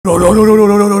This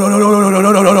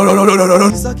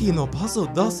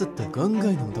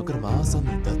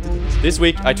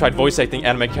week I tried voice acting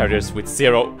anime characters with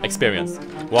zero experience.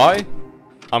 Why?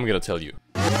 I'm gonna tell you.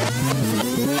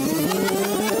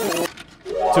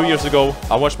 2 years ago,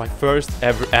 I watched my first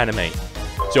ever anime,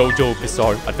 JoJo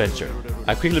Bizarre Adventure.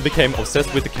 I quickly became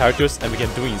obsessed with the characters and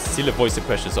began doing silly voice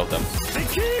impressions of them.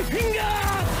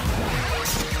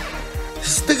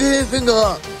 Sticky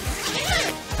finger!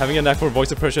 Having a knack for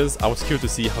voice impressions, I was curious to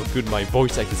see how good my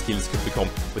voice acting skills could become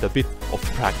with a bit of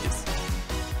practice.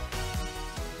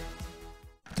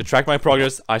 To track my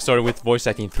progress, I started with voice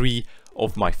acting 3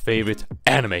 of my favorite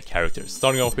anime characters,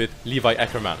 starting off with Levi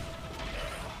Ackerman.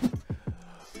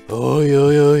 Oi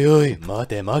oi oi oi,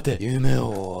 mate mate, yume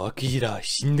o akira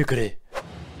shinde kure.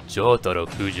 Jotaro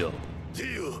Kujo.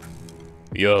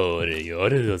 Yore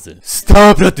yore daze.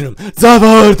 Star Platinum, the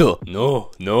world! No,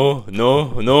 no,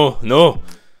 no, no, no.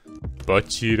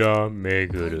 Bachira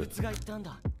Meguru.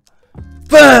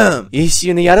 BAM! 一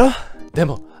瞬でやろう。で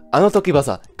も、あの時は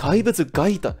さ、怪物が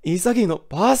いた。潔の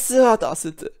パスワード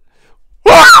する。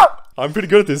I'm pretty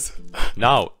good at this.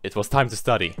 Now, it was time to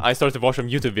study. I started to watch some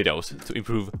YouTube videos to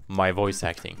improve my voice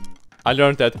acting. I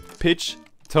learned that pitch,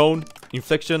 tone,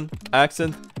 inflection,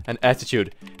 accent, and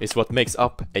attitude is what makes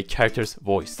up a character's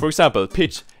voice. For example,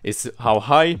 pitch is how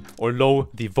high or low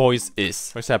the voice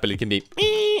is. For example, it can be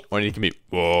me or it can be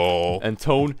whoa. And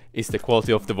tone is the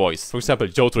quality of the voice. For example,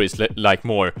 Jotaro is like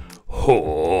more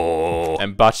ho,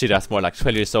 and Bachira is more like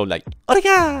 12 years old, like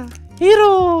Origa,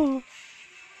 hero.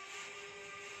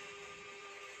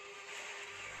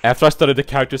 After I studied the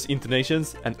characters'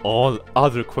 intonations and all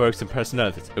other quirks and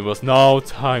personalities, it was now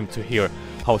time to hear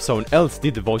how someone else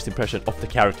did the voice impression of the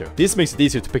character. This makes it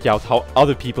easier to pick out how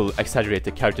other people exaggerate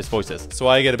the characters' voices, so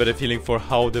I get a better feeling for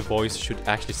how the voice should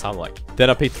actually sound like.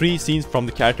 Then I picked 3 scenes from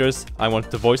the characters I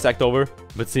want to voice act over,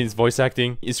 but since voice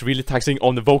acting is really taxing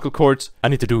on the vocal cords, I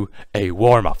need to do a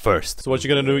warm-up first. So what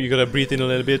you're gonna do, you're gonna breathe in a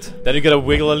little bit, then you're gonna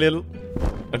wiggle a little,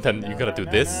 and then you're gonna do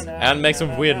this, and make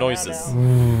some weird noises.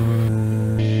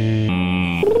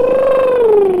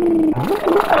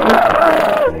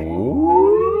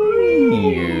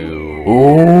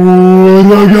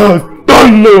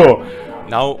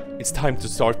 Now it's time to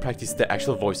start practice the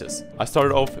actual voices. I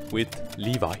started off with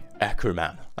Levi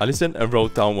Ackerman. I listened and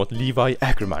wrote down what Levi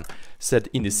Ackerman said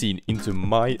in the scene into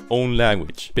my own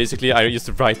language. Basically, I used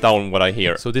to write down what I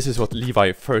hear. So this is what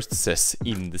Levi first says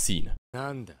in the scene.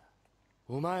 And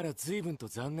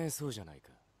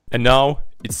now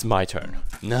it's my turn.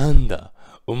 Nanda.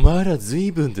 お前ら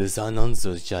随分と残念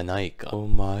そうじゃないか。お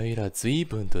前ら随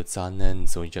分と残念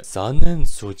そうじ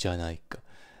ゃないか。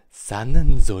残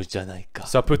念そうじゃないか。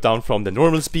So I put down from the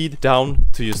normal speed down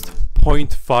to just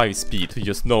 0.5 speed to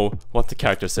just know what the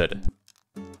character said.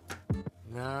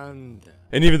 And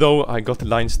even though I got the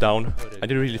lines down, I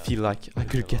didn't really feel like I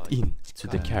could get in to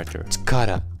the character.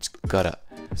 Chikara.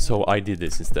 So I did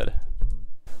this instead.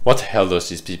 What the hell are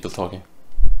these people talking?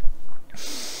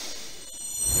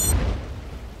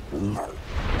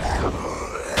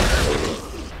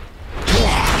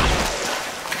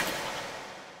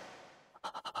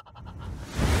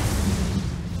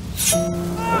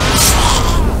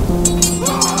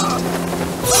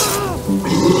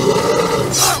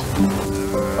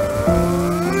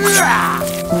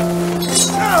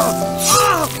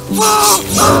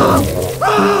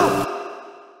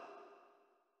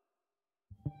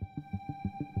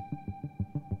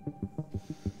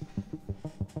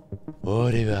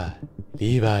 Ori wa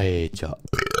Levi cho.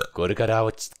 これから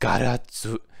は力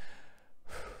つ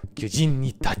巨人に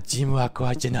立ち向か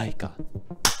うじゃないか。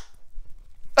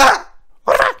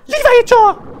Levi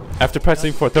cho! After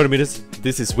practicing for 30 minutes,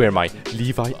 this is where my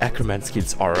Levi Ackerman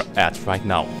skills are at right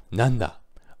now. なんだ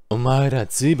お前ら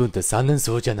随分と残念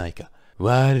そうじゃないか。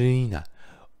悪いな。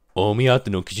お見合って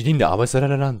の巨人で合わせら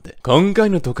れなんて。今回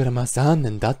のところは3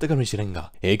年だったかもしれん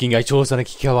が、平均外調査の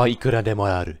機会はいくらでも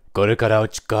ある。これからは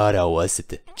力を合わせ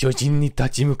て、巨人に立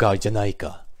ち向かうじゃない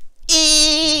か。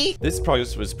This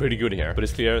progress was pretty good here, but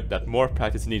it's clear that more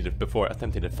practice needed before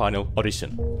attempting the final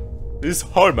audition. This is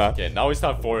hard, man. Okay, now it's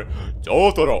time for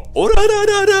Jotaro.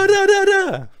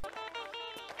 Orararararara!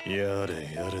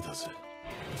 Yare da ze.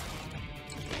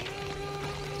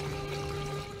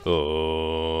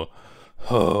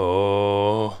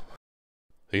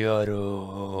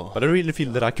 But I really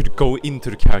feel that I could go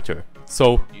into the character,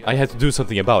 so I had to do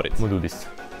something about it. I'm gonna do this.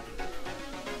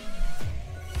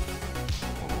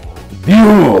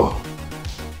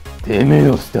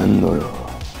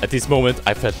 At this moment,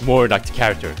 I felt more like the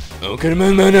character. So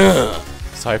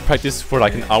I practiced for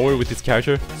like an hour with this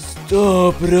character.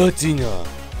 Stop, Platina.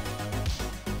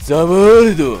 The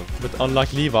world. But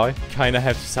unlike Levi, kinda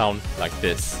have to sound like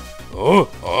this.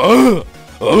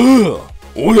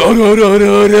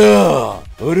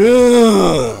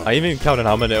 I even counted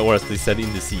how many auras they said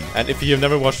in the scene. And if you've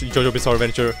never watched JoJo Bizarre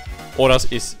Adventure, auras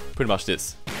is pretty much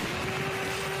this.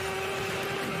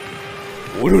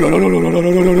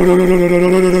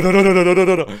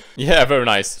 Yeah, very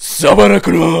nice. I'm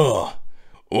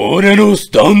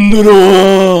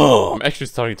actually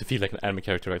starting to feel like an anime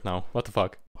character right now. What the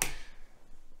fuck?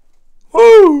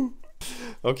 Woo!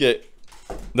 Okay,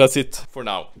 that's it for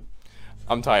now.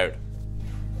 I'm tired.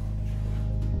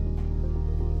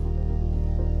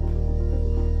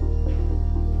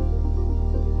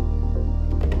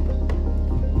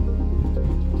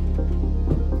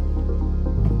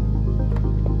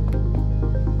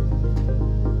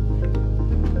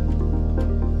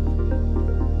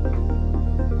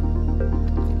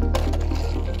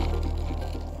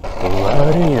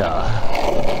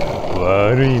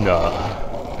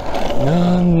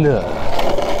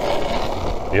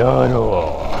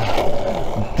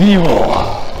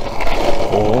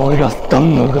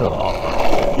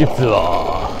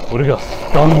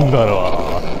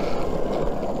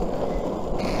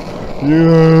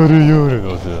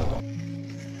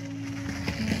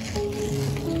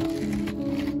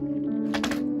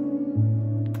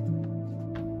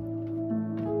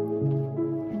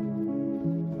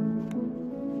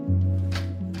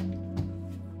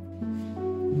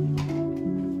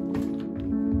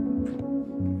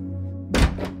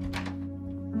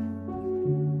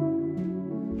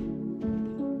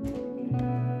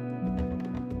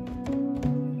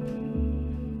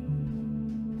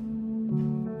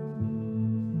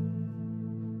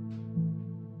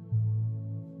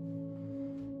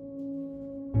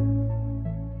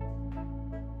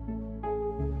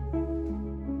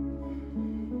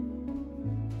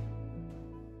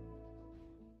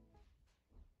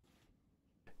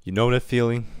 You know that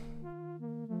feeling?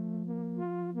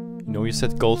 You know you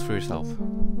set goals for yourself.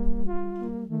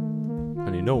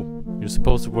 And you know you're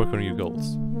supposed to work on your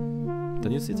goals.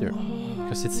 Then you sit there,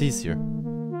 because it's easier.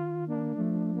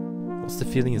 What's the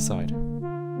feeling inside?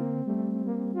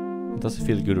 It doesn't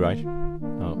feel good, right?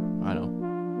 Oh, I know.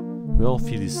 We all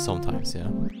feel this sometimes, yeah?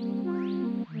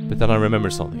 But then I remember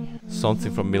something.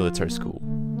 Something from military school.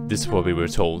 This is what we were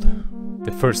told.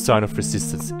 The first sign of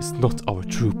resistance is not our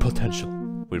true potential.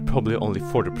 We're probably only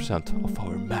 40% of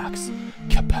our max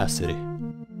capacity.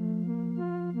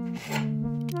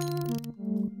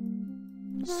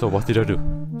 So what did I do?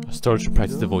 I started to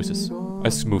practice the voices. I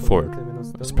just moved forward.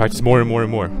 I just practiced more and more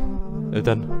and more. And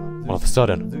then, all of a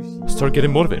sudden, I started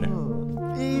getting motivated.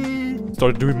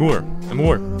 Started doing more and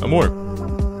more and more.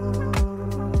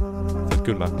 Felt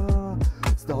good, man.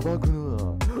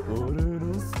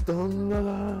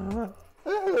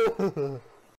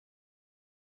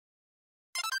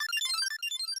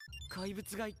 怪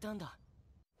物が言ったんだ。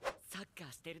サッカ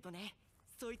ーしてるとね、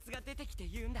そいつが出てきて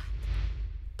言うんだ。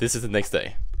 This is the next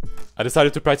day. I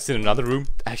decided to practice in another room.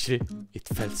 Actually, it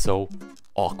felt so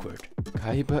awkward.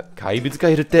 怪物が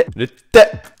いるって。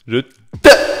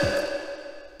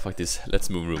Fuck this,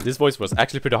 let's move room. This voice was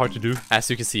actually pretty hard to do,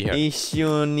 as you can see here. 一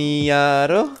緒にや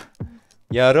ろう。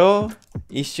やろう。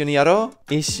一緒にやろ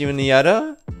う。一緒にや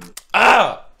ろう。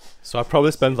Ah! So I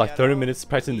probably spent like 30 minutes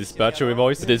practicing this Battery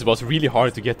voice. This was really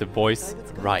hard to get the voice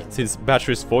right, since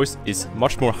Battery's voice is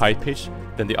much more high-pitched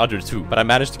than the other two. But I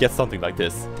managed to get something like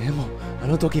this. でも、あ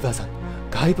の時はさ、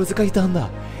怪物がいたんだ。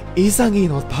潔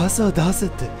のパスを出すっ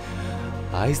て。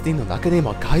アイスティンの中に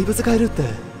も怪物がいるって。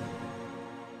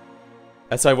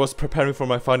As I was preparing for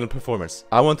my final performance,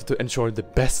 I wanted to ensure the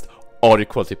best audio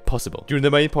quality possible. During the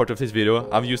main part of this video,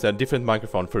 I've used a different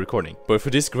microphone for recording. But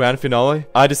for this grand finale,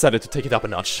 I decided to take it up a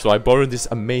notch. So I borrowed this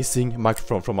amazing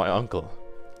microphone from my uncle.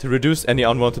 To reduce any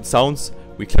unwanted sounds,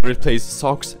 we cleverly placed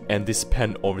socks and this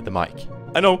pen over the mic.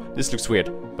 I know, this looks weird,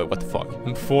 but what the fuck.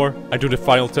 And before I do the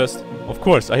final test, of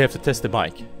course I have to test the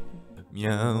mic.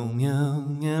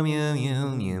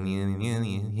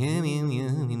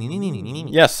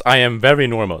 Yes, I am very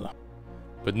normal.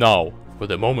 But now, for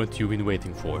the moment you've been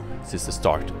waiting for since the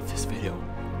start of this video.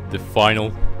 The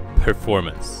final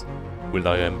performance. Will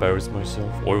I embarrass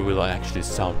myself or will I actually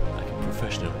sound like a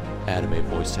professional anime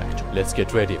voice actor? Let's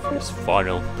get ready for this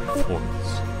final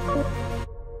performance.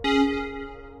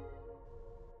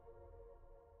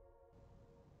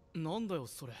 なんだよ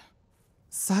それ。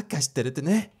サッカーしてるって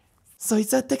ね。そい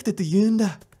つはテクテと言うん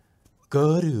だ。ゴ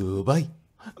ールを奪い、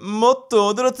もっと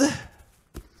踊らせ。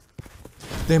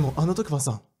でもあの時は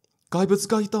さ、怪物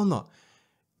がいたんだ。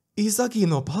潔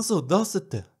のパスを出せっ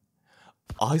て。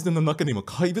相手の中にも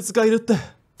怪物がいるって。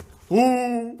お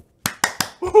お。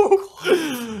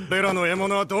俺らの獲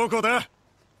物はどこだ？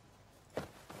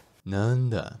なん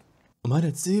だ、お前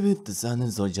ら随分と残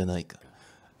念そうじゃないか。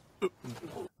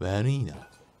悪いな。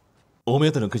おめ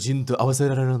えとの口人と合わせ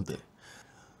られるんで。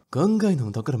今回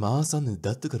のところ回さぬ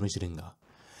だったかもしれんが、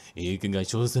いくが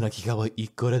少数な機会はい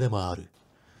くらでもある。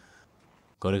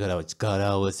これからは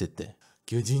力を合わせて、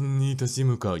巨人に立ち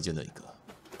向かうじゃないか。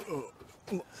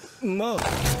ま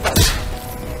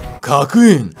あ。確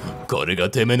認、これが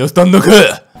てめえのスタンドか。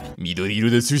緑色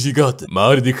で筋があって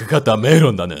周りでかかったメ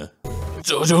ロンだね。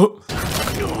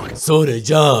それ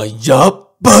じゃあやっ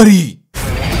ぱり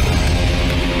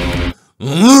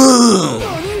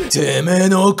てめえ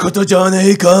のことじゃね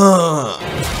えか。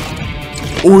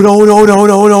オラオラオラオ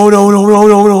ラオラオラオラオラオラオ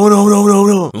ラオラオラオラオラ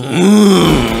オ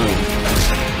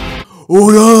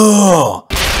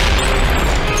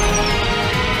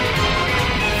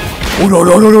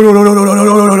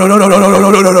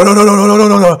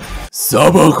ラ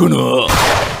砂漠の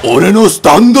俺のス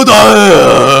タンドだ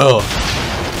よ。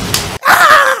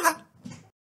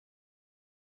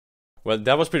 Well,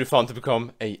 that was pretty fun to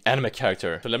become a anime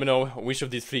character. So let me know which of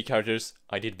these 3 characters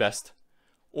I did best.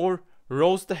 Or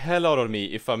roast the hell out of me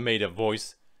if I made a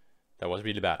voice that was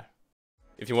really bad.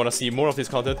 If you want to see more of this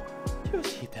content,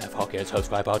 just hit that fucking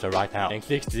subscribe button right now. And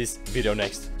click this video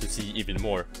next to see even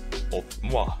more of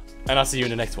moi. And I'll see you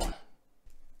in the next one.